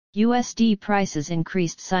USD prices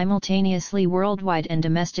increased simultaneously worldwide and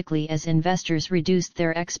domestically as investors reduced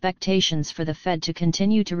their expectations for the Fed to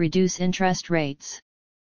continue to reduce interest rates.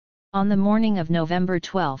 On the morning of November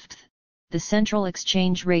 12, the central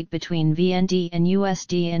exchange rate between VND and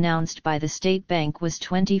USD announced by the State Bank was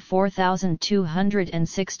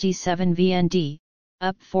 24,267 VND,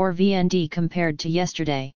 up 4 VND compared to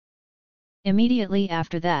yesterday. Immediately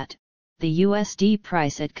after that, the USD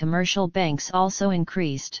price at commercial banks also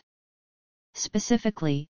increased.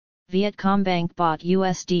 Specifically, Vietcombank bought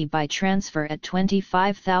USD by transfer at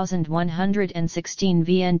 25,116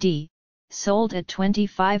 VND, sold at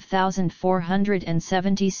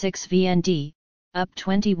 25,476 VND, up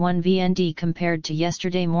 21 VND compared to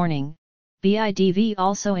yesterday morning. BIDV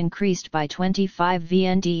also increased by 25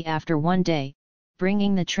 VND after one day,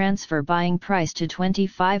 bringing the transfer buying price to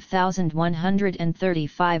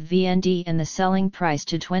 25,135 VND and the selling price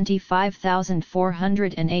to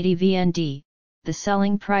 25,480 VND. The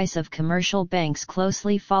selling price of commercial banks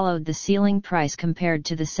closely followed the ceiling price compared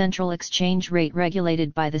to the central exchange rate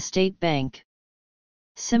regulated by the State Bank.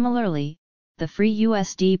 Similarly, the free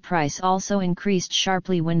USD price also increased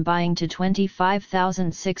sharply when buying to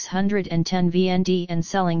 25,610 VND and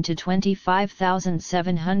selling to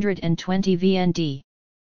 25,720 VND.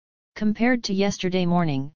 Compared to yesterday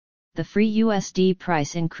morning, the free USD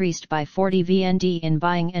price increased by 40 VND in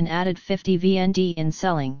buying and added 50 VND in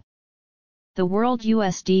selling. The world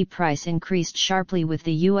USD price increased sharply with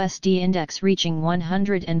the USD index reaching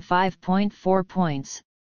 105.4 points,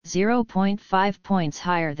 0.5 points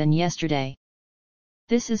higher than yesterday.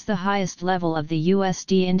 This is the highest level of the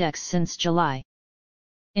USD index since July.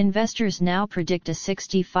 Investors now predict a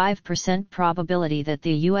 65% probability that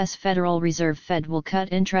the U.S. Federal Reserve Fed will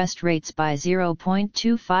cut interest rates by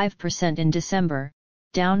 0.25% in December,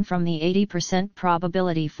 down from the 80%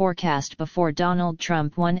 probability forecast before Donald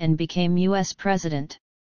Trump won and became U.S. president.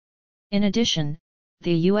 In addition,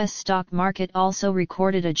 the U.S. stock market also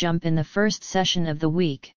recorded a jump in the first session of the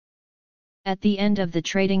week. At the end of the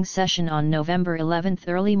trading session on November 11,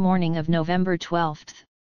 early morning of November 12,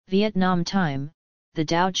 Vietnam time, the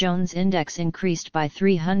Dow Jones Index increased by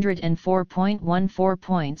 304.14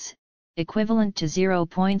 points, equivalent to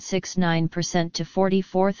 0.69% to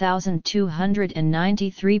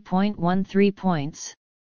 44,293.13 points.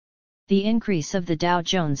 The increase of the Dow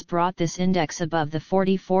Jones brought this index above the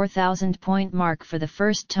 44,000-point mark for the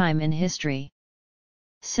first time in history.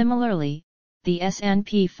 Similarly, the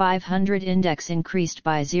S&P 500 index increased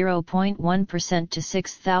by 0.1% to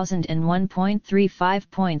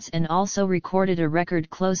 6,001.35 points and also recorded a record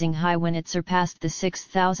closing high when it surpassed the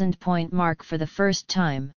 6,000-point mark for the first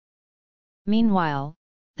time. Meanwhile,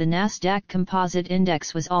 the Nasdaq Composite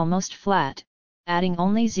Index was almost flat, adding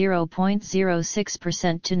only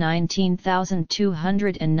 0.06% to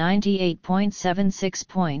 19,298.76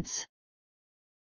 points.